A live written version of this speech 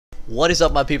What is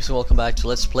up, my peeps, and welcome back to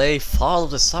Let's Play Fall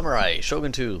of the Samurai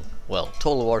Shogun 2. Well,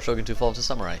 Total War Shogun 2 Fall of the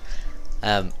Samurai.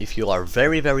 If you are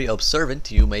very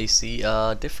observant, you may see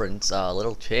a difference, a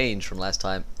little change from last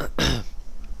time.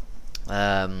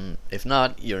 If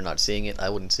not, you're not seeing it. I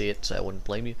wouldn't see it, so I wouldn't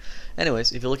blame you.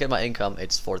 Anyways, if you look at my income,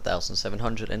 it's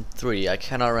 4,703. I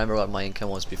cannot remember what my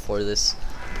income was before this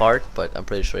part, but I'm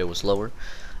pretty sure it was lower.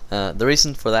 The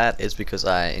reason for that is because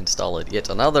I installed yet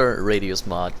another radius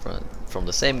mod from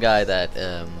the same guy that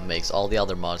makes all the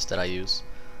other mods that I use.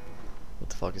 What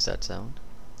the fuck is that sound?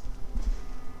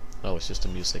 Oh, it's just the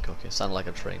music. Okay, sounded like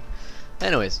a train.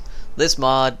 Anyways, this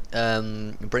mod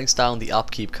brings down the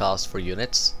upkeep cost for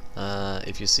units.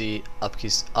 If you see,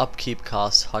 upkeep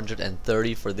costs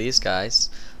 130 for these guys.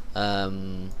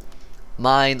 Mine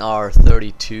are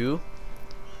 32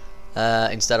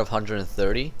 instead of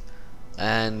 130.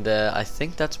 And I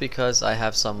think that's because I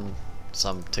have some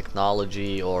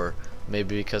technology, or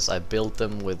maybe because I built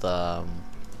them with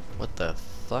what the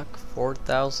fuck,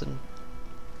 4,000?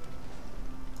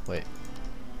 Wait,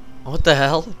 what the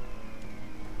hell?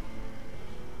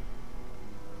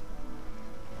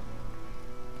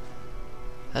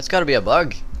 That's gotta be a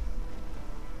bug.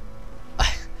 I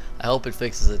hope it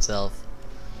fixes itself.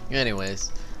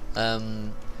 Anyways,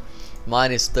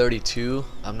 mine is 32.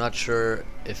 I'm not sure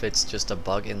if it's just a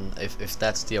bug in if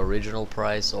that's the original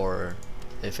price, or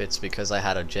if it's because I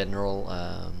had a general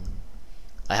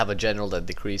I have a general that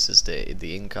decreases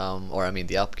the income, or I mean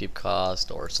the upkeep cost,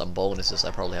 or some bonuses.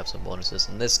 I probably have some bonuses,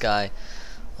 and this guy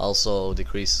also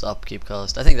decreases upkeep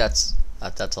cost. I think that's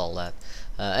all that.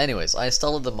 Anyways, I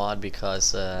installed the mod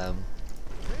because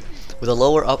with a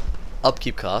lower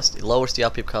upkeep cost, it lowers the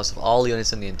upkeep cost of all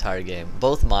units in the entire game,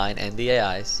 both mine and the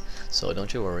AI's, so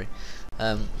don't you worry.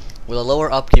 With a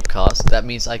lower upkeep cost, that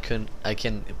means I can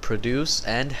produce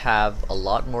and have a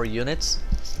lot more units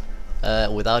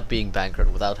without being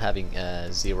bankrupt, without having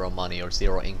zero money or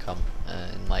zero income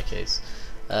in my case,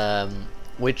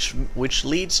 which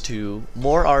leads to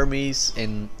more armies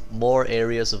in more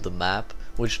areas of the map,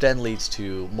 which then leads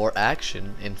to more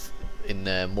action in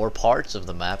more parts of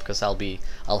the map, because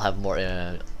I'll have more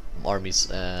armies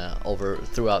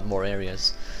throughout more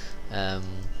areas.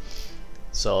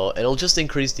 So it'll just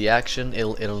increase the action.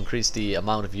 It'll increase the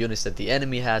amount of units that the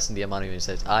enemy has and the amount of units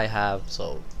that I have.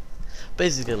 So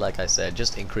basically, like I said,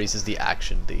 just increases the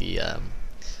action, the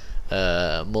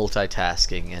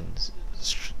multitasking and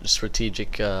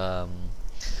strategic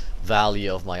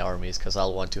value of my armies, because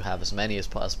I'll want to have as many as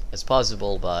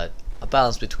possible, but a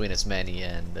balance between as many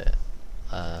and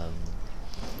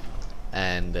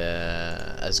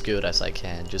as good as I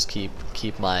can. Just keep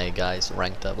my guys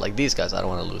ranked up. Like these guys, I don't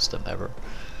want to lose them ever.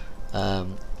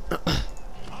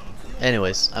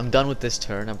 Anyways, I'm done with this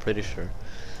turn, I'm pretty sure.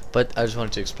 But I just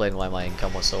wanted to explain why my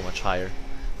income was so much higher.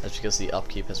 That's because the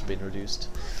upkeep has been reduced.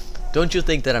 Don't you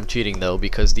think that I'm cheating though,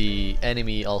 because the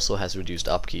enemy also has reduced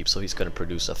upkeep, so he's gonna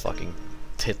produce a fucking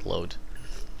titload.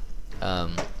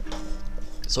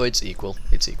 So it's equal.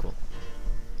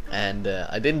 And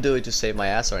I didn't do it to save my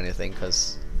ass or anything,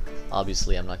 because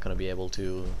obviously I'm not gonna be able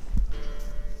to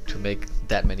make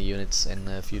that many units in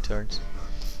a few turns.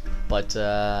 But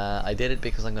I did it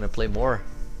because I'm gonna play more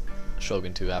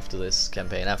Shogun 2 after this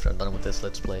campaign, after I'm done with this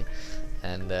Let's Play.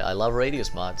 And I love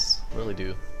radius mods, really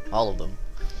do, all of them.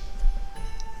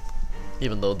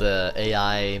 Even though the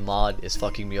AI mod is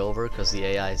fucking me over, because the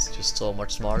AI is just so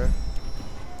much smarter,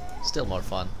 still more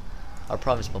fun. Our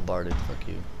province bombarded, fuck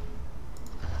you.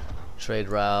 Trade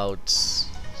routes,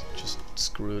 just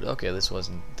screwed. Okay,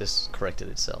 this corrected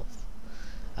itself.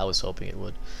 I was hoping it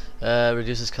would.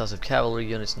 Reduces cost of cavalry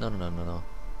units. No.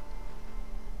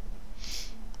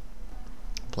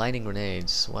 Blinding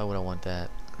grenades. Why would I want that?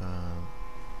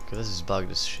 Okay, this is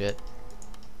bugged as shit.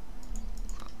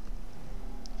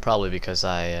 Probably because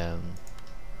I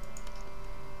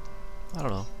don't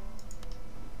know.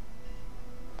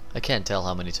 I can't tell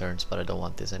how many turns, but I don't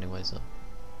want this anyway, so.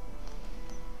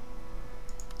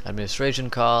 Administration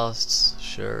costs,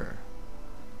 sure.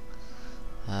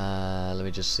 Let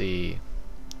me just see.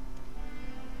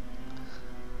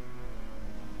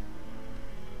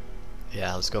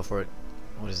 Yeah, let's go for it.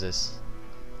 What is this?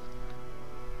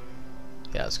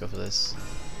 Yeah, let's go for this.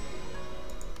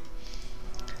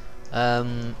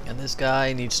 And this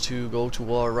guy needs to go to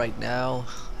war right now.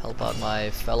 Help out my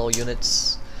fellow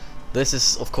units. This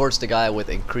is, of course, the guy with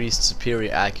increased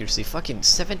superior accuracy. Fucking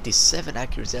 77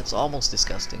 accuracy, that's almost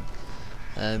disgusting.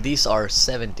 These are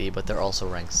 70, but they're also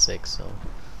ranked 6, so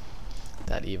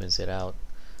that evens it out.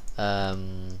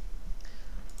 Now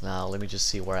let me just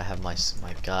see where I have my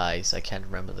guys. I can't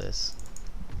remember this.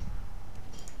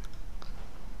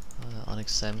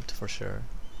 Unexempt for sure.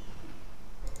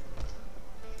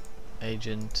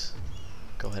 Agent.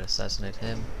 Go ahead, assassinate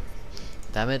him.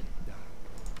 Damn it.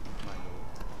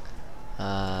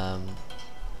 I'm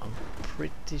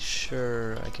pretty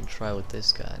sure I can try with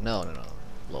this guy. No.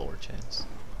 Lower chance.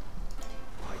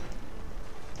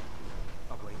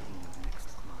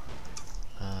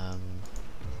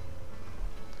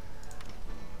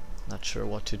 Not sure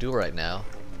what to do right now.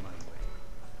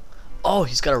 Oh,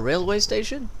 he's got a railway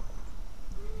station?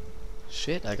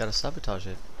 Shit, I gotta sabotage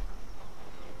it.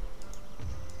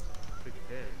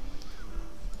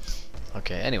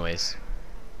 Okay, anyways.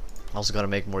 Also gotta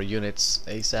make more units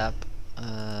ASAP.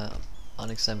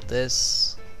 Unexempt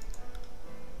this.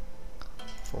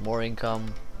 For more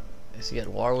income. Is he at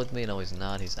war with me? No, he's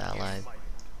not. He's allied.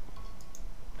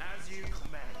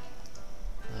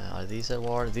 Are these at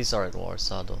war? These are at war,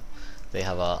 Sado. They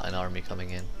have an army coming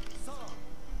in.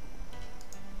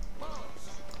 I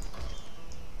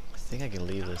think I can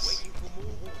leave this.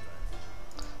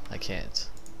 I can't.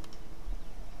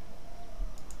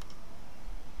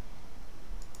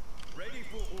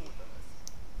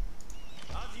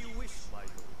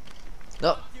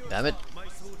 No, damn it.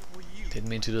 Didn't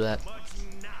mean to do that.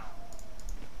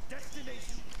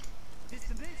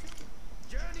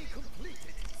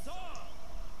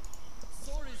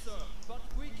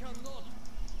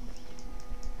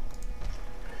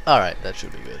 Alright, that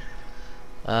should be good.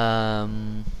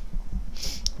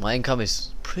 My income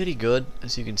is pretty good,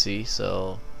 as you can see,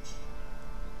 so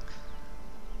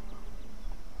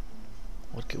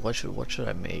what should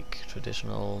I make?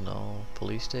 Traditional? No.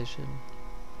 Police station?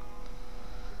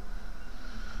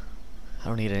 I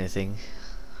don't need anything.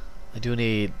 I do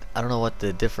need, I don't know what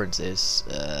the difference is.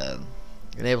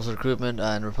 Enables recruitment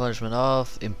and replenishment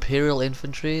of Imperial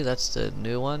infantry, that's the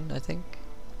new one, I think.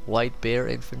 White Bear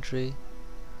infantry.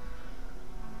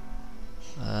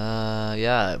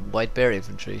 Yeah, White Bear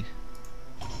infantry.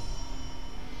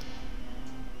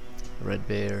 Red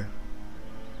Bear.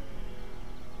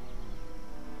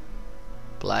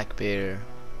 Black Bear.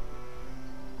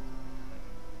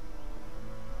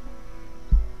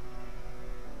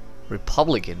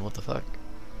 Republican, what the fuck?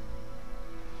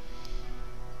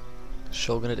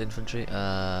 Shogunate infantry.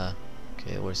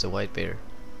 Okay, where's the White Bear?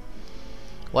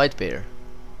 White Bear.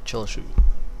 Choshu.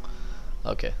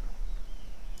 Okay.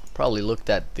 Probably looked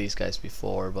at these guys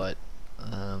before, but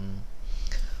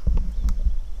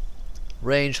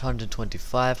range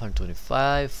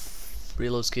 125,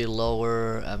 reload skill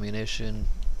lower, ammunition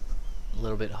a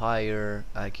little bit higher,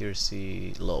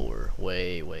 accuracy lower,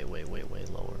 way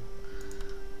lower.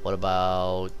 What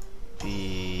about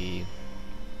the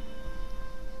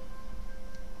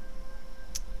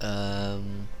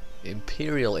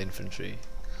Imperial infantry?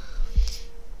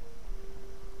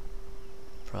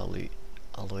 Probably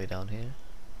all the way down here.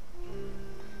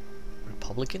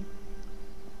 Republican?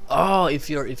 Oh, if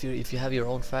you have your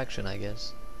own faction, I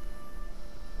guess.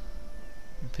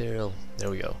 Imperial.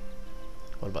 There we go.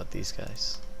 What about these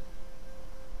guys?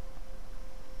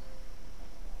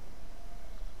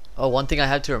 Oh, one thing I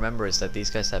have to remember is that these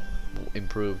guys have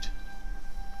improved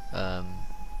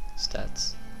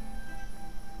stats.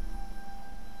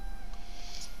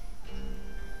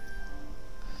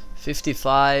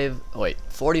 Wait,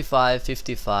 45,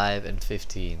 55, and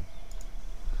 15.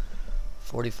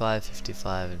 45,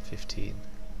 55, and 15.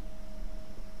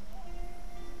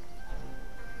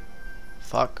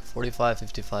 Fuck, 45,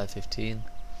 55, 15.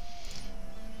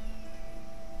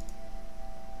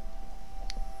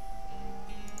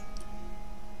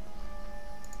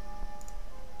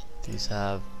 These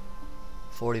have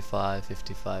 45,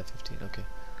 55, 15. Okay.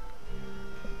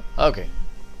 Okay.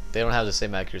 They don't have the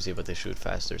same accuracy, but they shoot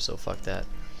faster, so fuck that.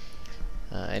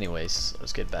 Anyways,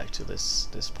 let's get back to this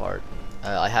part.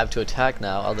 I have to attack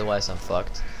now, otherwise I'm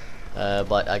fucked.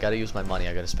 But I gotta use my money.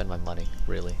 I gotta spend my money,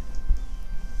 really.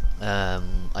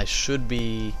 I should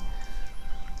be.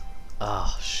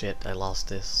 Ah, shit! I lost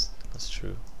this. That's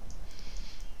true.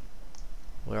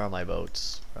 Where are my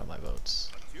boats? Where are my boats?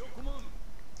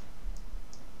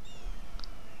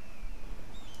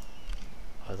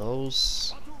 Are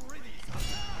those?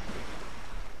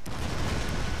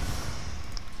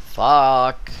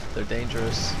 Fuck! They're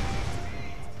dangerous.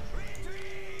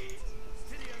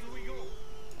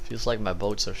 Feels like my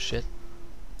boats are shit.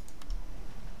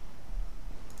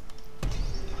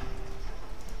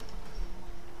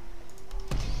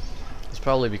 It's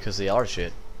probably because they are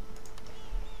shit.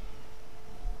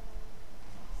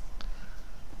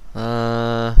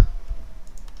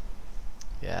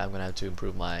 Yeah, I'm gonna have to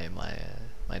improve my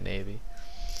navy.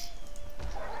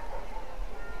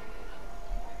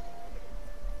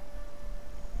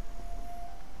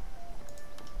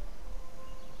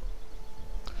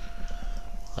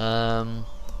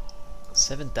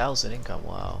 7,000 income,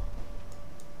 wow.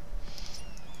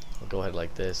 I'll go ahead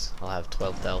like this. I'll have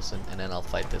 12,000 and then I'll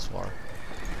fight this war.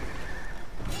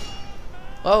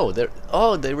 Oh,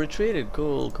 they retreated.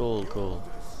 Cool, cool, cool.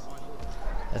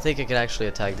 I think I can actually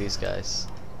attack these guys.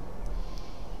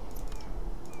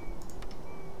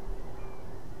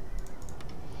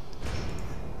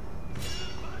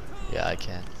 Yeah, I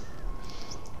can.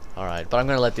 Alright, but I'm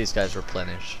gonna let these guys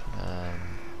replenish.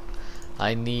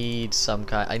 I need some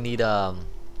kind. I need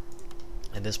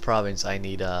in this province I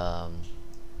need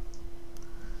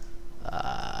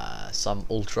some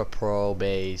ultra pro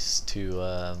base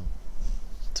to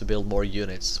build more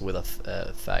units with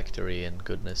a factory and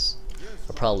goodness.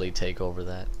 I'll probably take over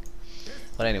that.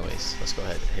 But anyways, let's go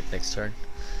ahead and hit next turn.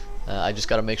 I just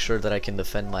gotta make sure that I can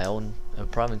defend my own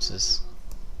provinces.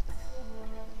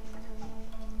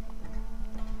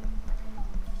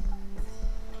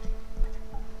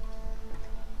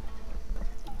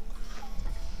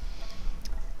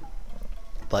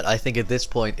 But I think at this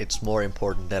point it's more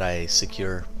important that I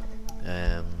secure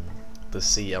the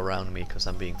sea around me, because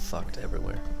I'm being fucked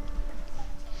everywhere.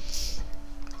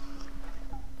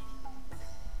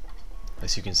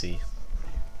 As you can see.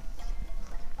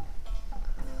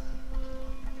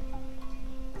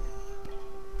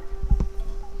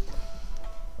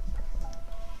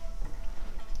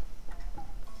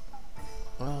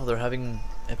 Oh, they're having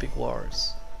epic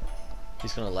wars.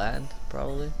 He's gonna land,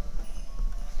 probably.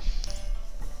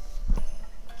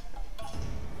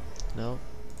 No?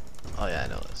 Oh yeah, I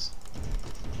know this.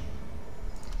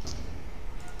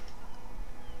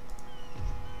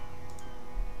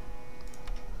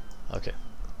 Okay.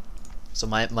 So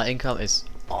my income is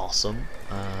awesome.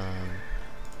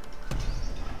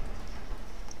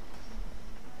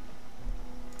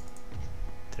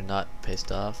 They're not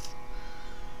pissed off.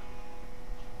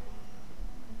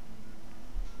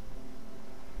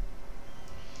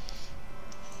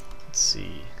 Let's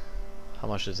see. How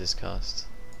much does this cost?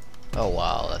 Oh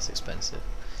wow, that's expensive.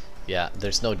 Yeah,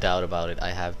 there's no doubt about it.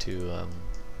 I have to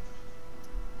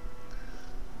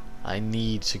I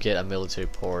need to get a military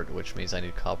port, which means I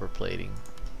need copper plating.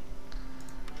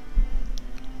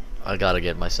 I gotta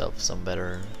get myself some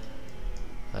better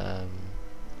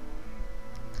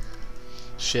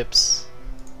ships.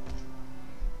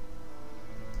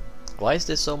 Why is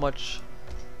this so much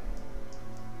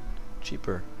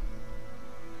cheaper?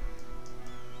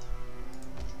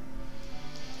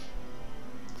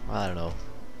 I don't know.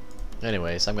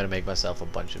 Anyways, I'm gonna make myself a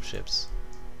bunch of ships.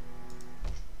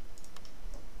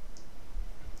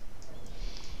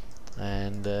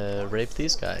 And rape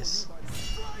these guys.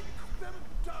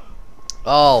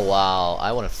 Oh wow,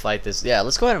 I want to fight this. Yeah,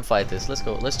 let's go ahead and fight this. Let's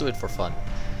go. Let's do it for fun.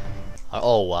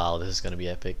 Oh wow, this is gonna be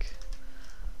epic.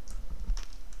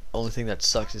 Only thing that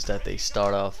sucks is that they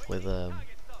start off with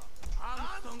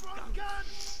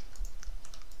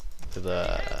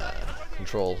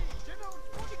control.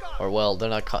 Or well, they're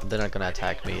not gonna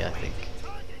attack me, I think.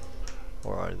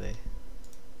 Or are they?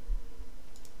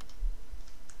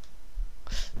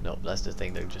 No, that's the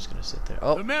thing. They're just gonna sit there.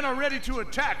 Oh, the men are ready to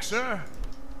attack, sir.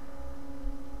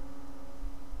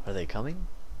 Are they coming?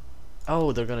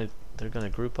 Oh, they're gonna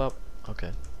group up.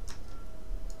 Okay.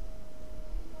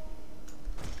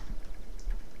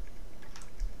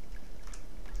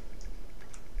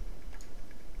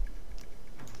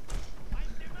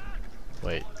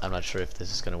 Wait, I'm not sure if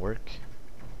this is gonna work.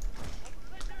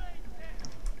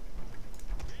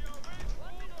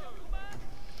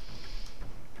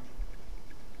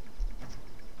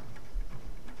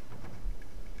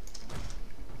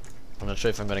 I'm not sure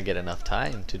if I'm gonna get enough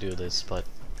time to do this, but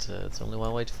it's only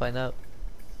one way to find out.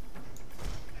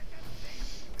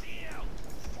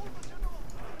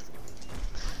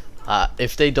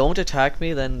 If they don't attack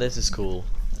me, then this is cool.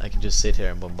 I can just sit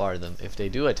here and bombard them. If they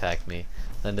do attack me,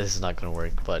 then this is not gonna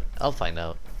work, but I'll find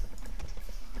out.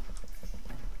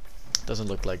 Doesn't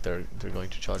look like they're going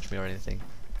to charge me or anything.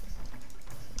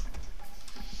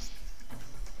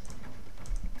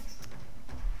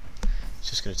 It's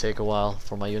just gonna take a while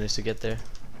for my units to get there.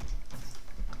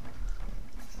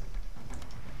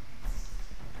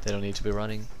 They don't need to be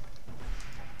running.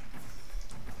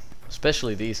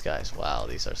 Especially these guys. Wow,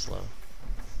 these are slow.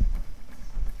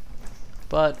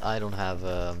 But I don't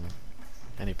have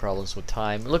any problems with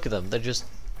time. Look at them. They're just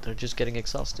getting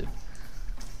exhausted.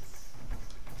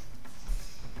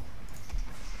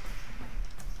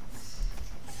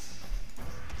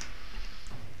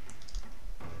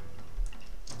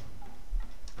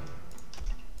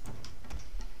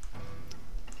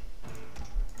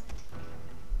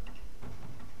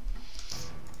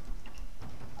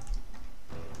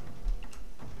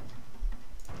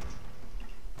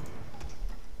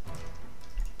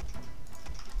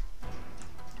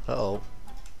 Uh-oh.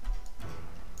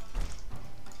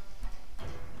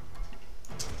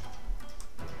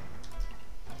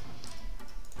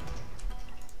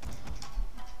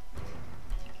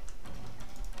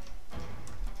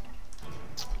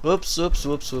 Whoops, whoops,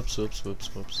 whoops, whoops, whoops,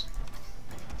 whoops, whoops.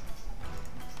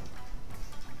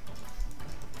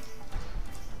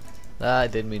 I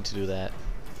didn't mean to do that.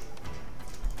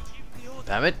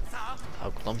 Damn it! How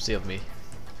clumsy of me.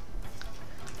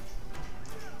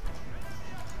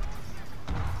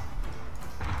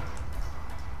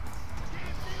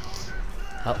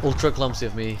 How ultra clumsy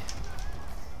of me.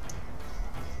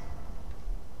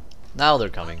 Now they're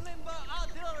coming.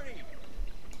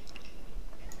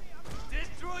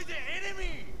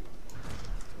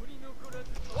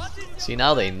 See,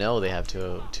 now they know they have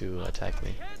to attack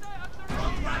me.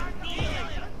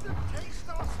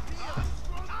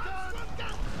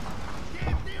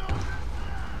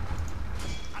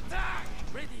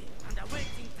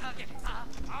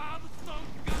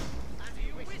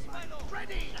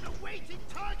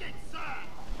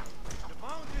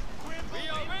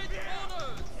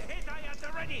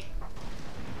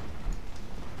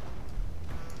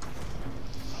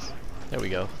 There we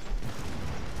go.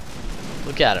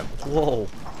 Look at him. Whoa.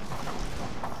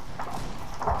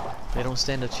 They don't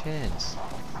stand a chance.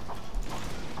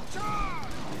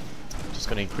 Just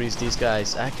gonna increase these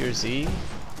guys' accuracy.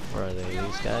 Where are they,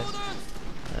 these guys?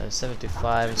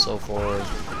 75 and so forth.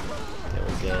 They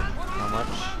will get how much?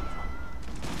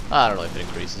 I don't know if it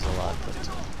increases a lot, but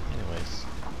anyways.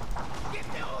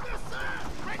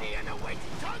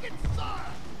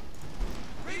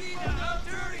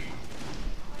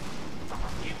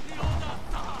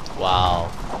 Wow.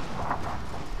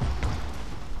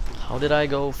 How did I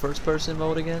go first person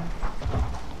mode again?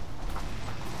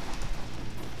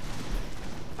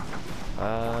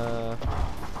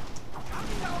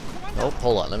 Nope,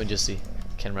 hold on, let me just see.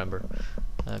 Can't remember.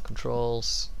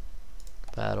 Controls,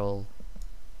 battle.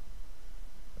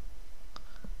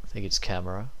 I think it's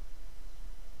camera.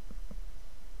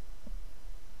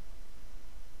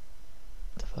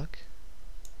 What the fuck?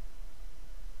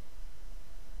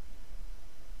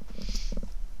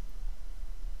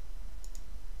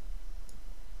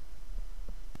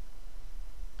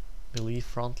 Melee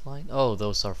front line? Oh,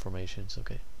 those are formations,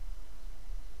 okay.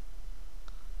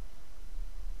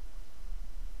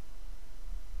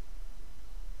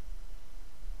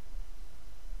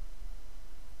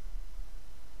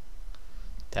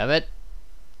 Damn it!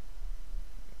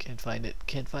 Can't find it,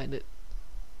 can't find it.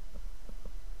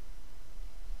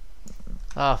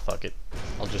 Ah, fuck it.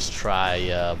 I'll just try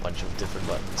a bunch of different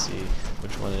buttons, see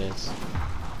which one it is.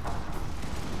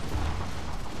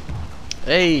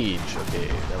 Age! Okay,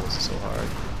 that wasn't so hard.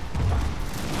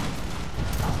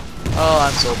 Oh,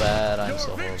 I'm so bad, I'm so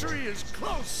horrible. Victory is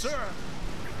close, sir.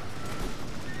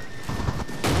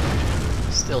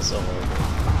 Still so horrible.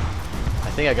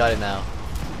 I think I got it now.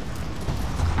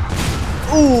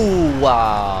 Ooh,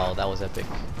 wow, that was epic.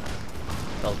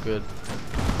 Felt good.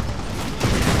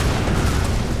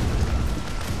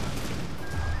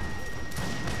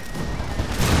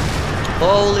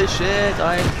 Holy shit,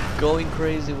 I'm going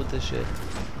crazy with this shit.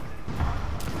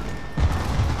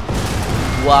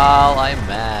 Wow, I'm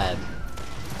mad.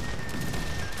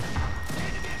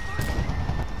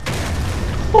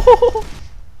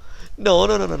 No,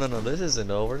 no, no, no, no, no, this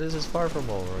isn't over. This is far from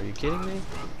over. Are you kidding me?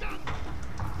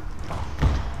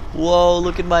 Whoa,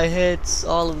 look at my hits.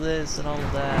 All of this and all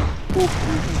of that.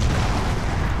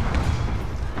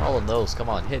 All of those. Come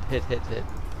on, hit, hit, hit, hit.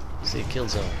 See, kill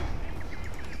zone.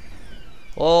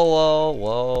 Whoa, whoa,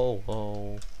 whoa,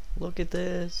 whoa. Look at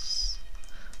this.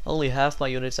 Only half my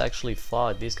units actually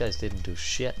fought. These guys didn't do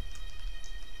shit.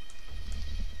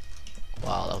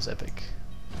 Wow, that was epic.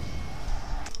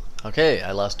 Okay,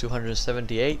 I lost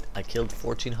 278. I killed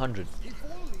 1400.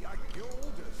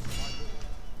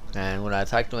 And when I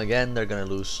attack them again, they're gonna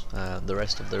lose the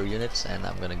rest of their units, and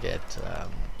I'm gonna get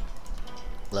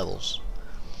levels.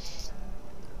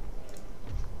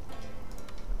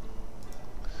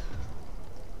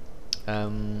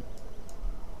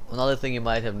 Another thing you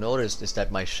might have noticed is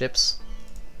that my ships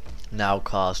now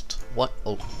cost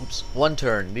one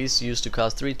turn. These used to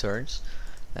cost 3 turns,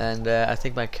 and I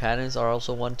think my cannons are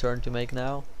also 1 turn to make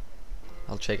now.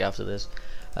 I'll check after this.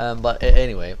 But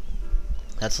anyway,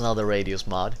 that's another radius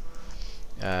mod.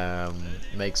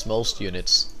 Makes most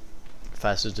units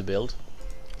faster to build,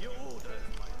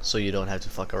 so you don't have to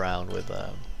fuck around with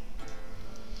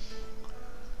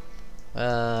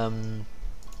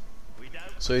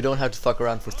so you don't have to fuck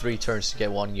around for 3 turns to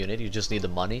get 1 unit. You just need the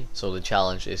money. So the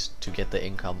challenge is to get the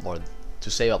income, or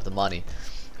to save up the money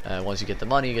Once you get the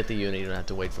money, you get the unit. You don't have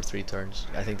to wait for 3 turns.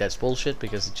 I think that's bullshit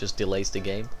because it just delays the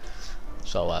game.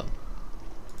 So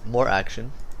more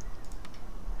action.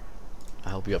 I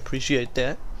hope you appreciate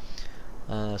that.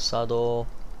 Sado.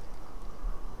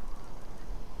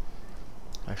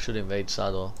 I should invade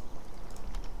Sado.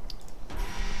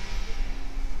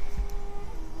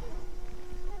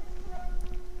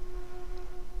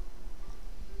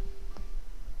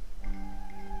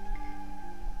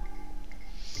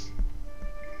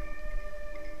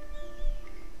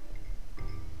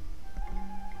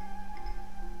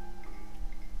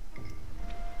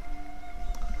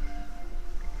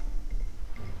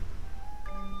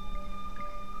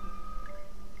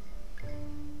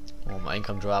 Oh, my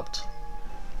income dropped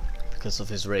because of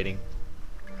his rating.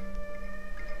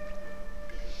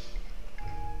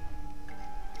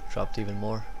 Dropped even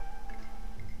more.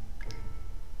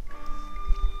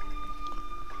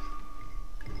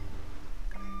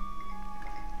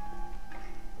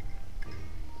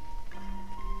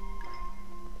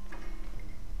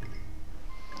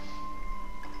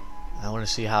 I want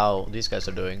to see how these guys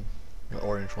are doing, the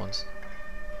orange ones.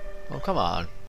 Oh, come on.